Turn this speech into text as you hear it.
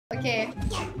Okay.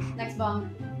 Next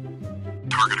bomb.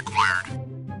 Target acquired.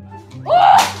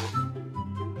 Oh!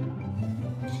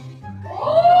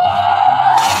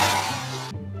 Oh!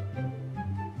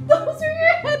 Those are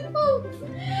your headphones!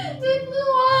 They flew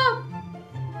off!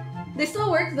 They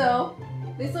still work though.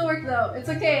 They still work though. It's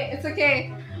okay. It's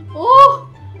okay. Oh!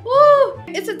 Oh!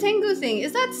 It's a Tengu thing.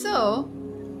 Is that so?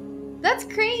 That's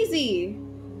crazy.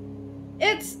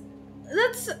 That's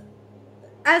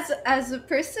as a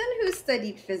person who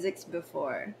studied physics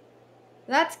before,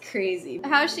 that's crazy.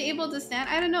 How is she able to stand?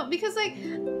 I don't know, because like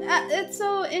it's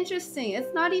so interesting.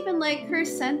 It's not even like her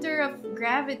center of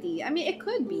gravity. I mean, it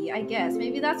could be, I guess.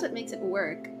 Maybe that's what makes it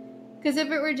work. Because if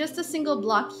it were just a single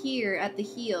block here at the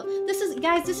heel, this is,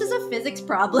 guys, this is a physics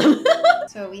problem.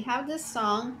 So we have this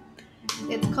song.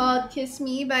 It's called "Kiss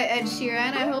Me" by Ed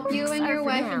Sheeran. I hope you and your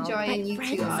wife enjoy, and you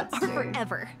too, Odster.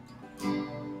 Forever.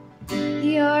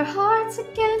 Your heart's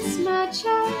against my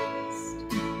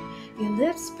chest, your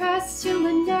lips pressed to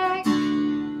my neck.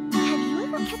 Have you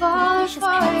ever kept Fall delicious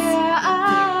for your pets?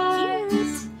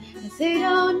 eyes, as they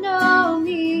don't know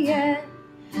me yet.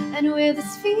 And with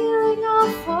this feeling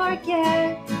I'll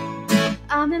forget.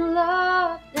 I'm in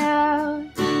love now.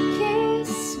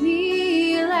 Kiss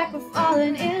me like we're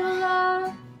falling in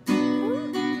love.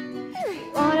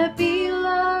 Wanna be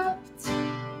loved.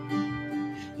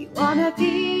 You wanna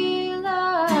be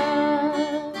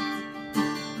loved.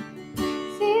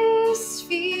 This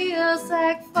feels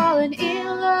like falling in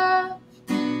love.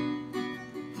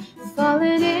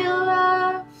 Falling in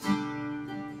love.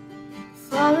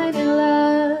 Falling in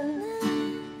love.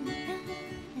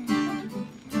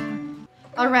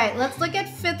 Alright, let's look at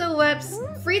Fitoweb's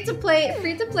free-to-play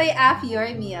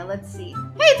Afiormia. Let's see.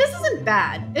 Hey, this isn't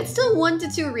bad. It's still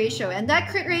 1-to-2 ratio, and that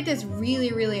crit rate is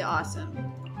really, really awesome.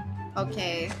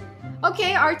 Okay.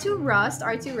 Okay, R2 Rust.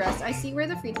 I see where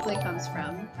the free-to-play comes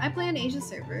from. I play on Asia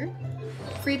server.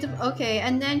 Okay,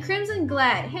 and then Crimson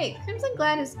Glad. Hey, Crimson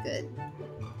Glad is good.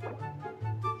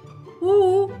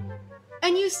 Ooh.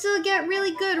 And you still get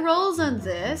really good rolls on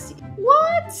this.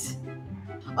 What?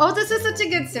 Oh, this is such a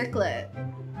good circlet.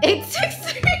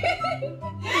 863.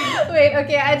 Wait,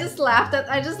 okay, I just laughed at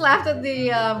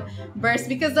the burst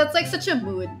because that's like such a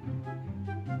mood.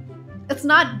 It's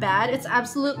not bad, it's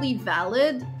absolutely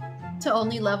valid to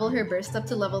only level her burst up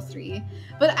to level 3.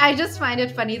 But I just find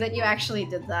it funny that you actually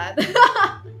did that.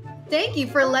 Thank you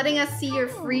for letting us see your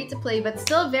free-to-play but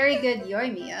still very good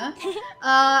Yoimiya.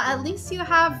 At least you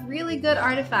have really good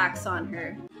artifacts on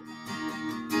her.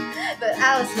 But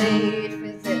I was late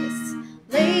for this,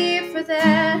 late for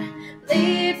that,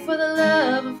 late for the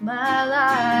love of my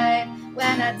life.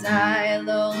 When I die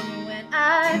alone, when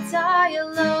I die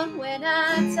alone, when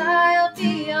I die, I'll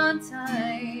be on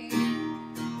time.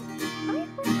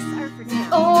 The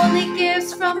only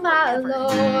gifts from my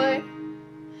Lord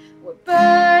were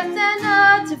birth and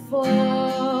a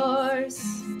divorce.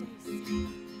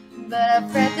 But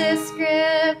I've read this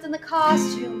script and the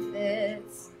costume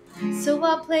fits, so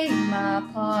I'll play my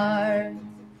part.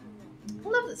 I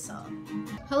love this song.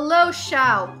 Hello,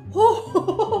 Shao.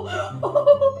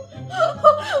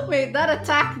 Wait, that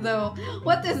attack though.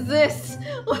 What is this?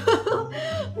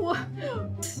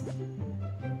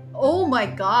 Oh my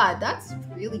god, that's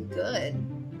really good.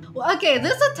 Well, okay,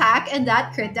 this attack and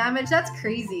that crit damage, that's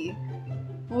crazy.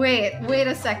 Wait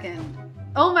a second.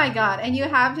 Oh my god, and you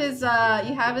have his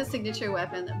signature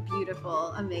weapon. Beautiful,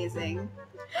 amazing.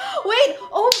 Wait,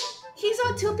 oh, he's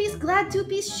on 2-piece Glad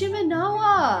 2-piece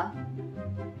Shimenawa.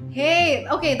 Hey,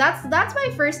 okay, that's my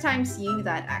first time seeing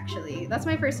that actually. That's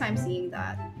my first time seeing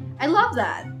that. I love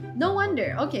that. No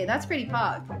wonder. Okay, that's pretty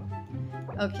pog.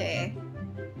 Okay.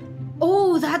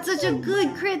 Oh, that's such a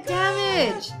good crit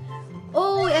damage.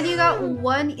 Oh, and you got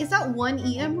one, is that one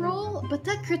EM roll? But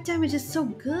that crit damage is so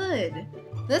good.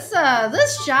 This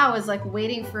Xiao is like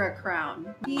waiting for a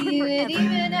crown. You would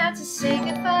even have to say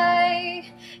goodbye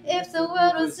if the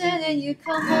world was ending. You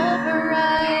come over,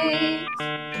 right?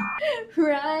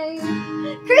 Right?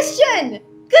 Christian,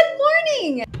 good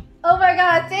morning. Oh my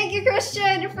god, thank you,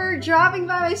 Christian, for dropping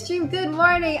by my stream. Good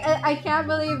morning. I can't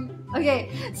believe.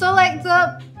 Okay, so like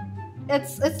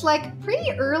it's like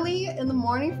pretty early in the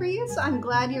morning for you, so I'm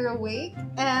glad you're awake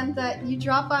and that you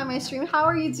dropped by my stream. How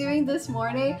are you doing this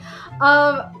morning?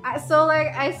 So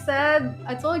like I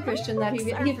told Christian that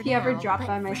if he ever dropped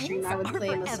by my stream, I would play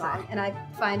him a song, and I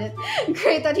find it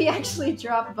great that he actually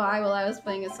dropped by while I was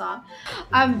playing a song.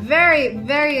 I'm very,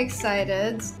 very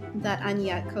excited that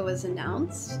Anyako was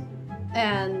announced,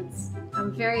 and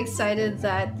I'm very excited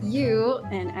that you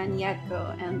and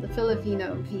Anyeko and the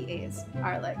Filipino VAs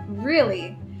are like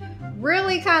really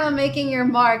kind of making your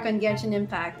mark on Genshin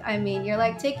Impact. I mean, you're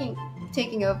like taking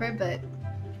over, but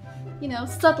you know,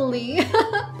 subtly.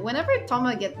 Whenever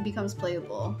Thoma becomes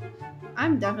playable,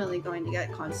 I'm definitely going to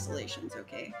get constellations,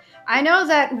 okay? I know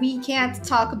that we can't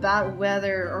talk about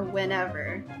whether or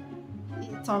whenever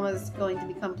Thoma's going to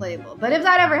become playable, but if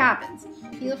that ever happens,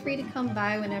 feel free to come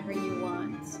by whenever you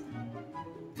want.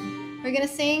 We're gonna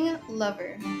sing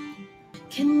Lover.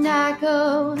 Can I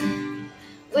go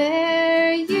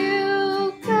where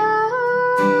you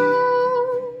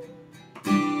go?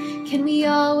 Can we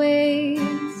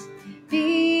always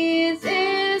be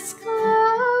this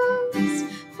close?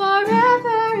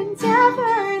 Forever and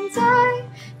ever and I.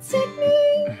 Take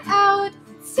me out,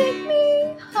 take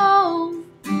me home.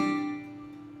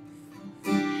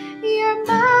 You're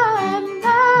my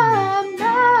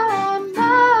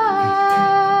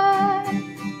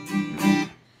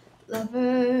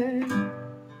lover.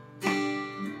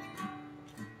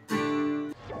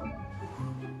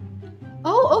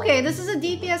 Oh, okay, this is a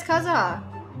DPS Kaza.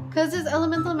 Because his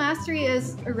elemental mastery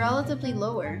is relatively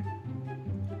lower.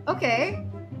 Okay.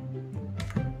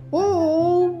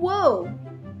 Oh, whoa.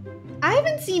 I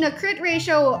haven't seen a crit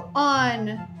ratio on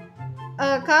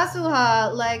a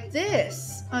Kazuha like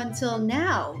this until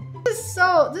now. This is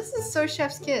so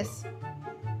chef's kiss.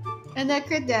 And that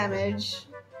crit damage.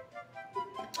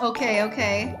 Okay,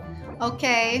 okay.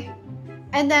 Okay.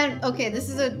 And then, okay, this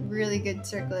is a really good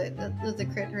circlet with the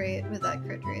crit rate, with that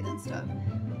crit rate and stuff.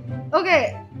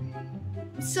 Okay.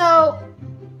 So,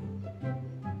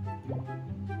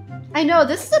 I know,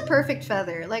 this is a perfect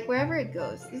feather. Like, wherever it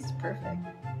goes, this is perfect.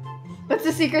 What's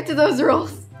the secret to those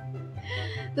rolls?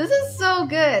 This is so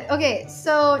good. Okay,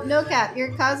 so, no cap,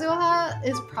 your Kazuha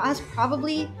is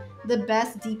probably the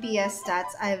best DPS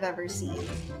stats I've ever seen.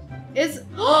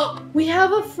 We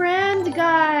have a friend,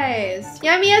 guys!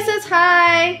 Yamiya says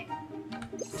hi!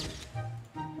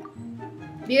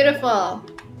 Beautiful.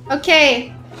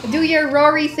 Okay, do your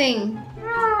Rory thing.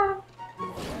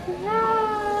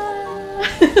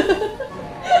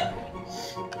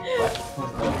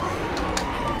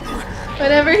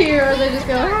 Whatever heroes, I just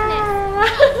go.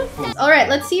 Alright,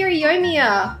 let's see your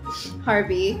Yoimiya,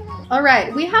 Harvey.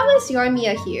 Alright, we have this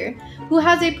Yoimiya here who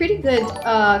has a pretty good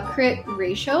crit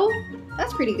ratio.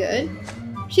 That's pretty good.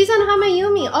 She's on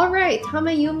Hamayumi. Alright,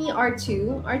 Hamayumi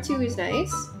R2. R2 is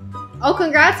nice. Oh,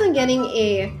 congrats on getting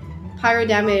a pyro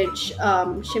damage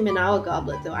Shiminawa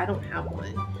goblet, though I don't have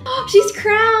one. She's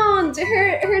crowned!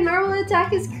 Her normal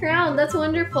attack is crowned. That's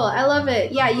wonderful. I love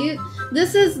it. Yeah,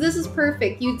 this is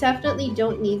perfect. You definitely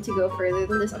don't need to go further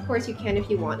than this. Of course you can if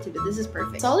you want to, but this is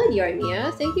perfect. Solid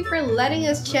Yoimiya. Thank you for letting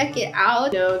us check it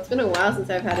out. No, it's been a while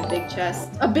since I've had a big chest.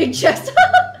 A big chest!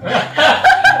 I'm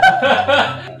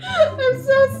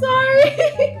so sorry!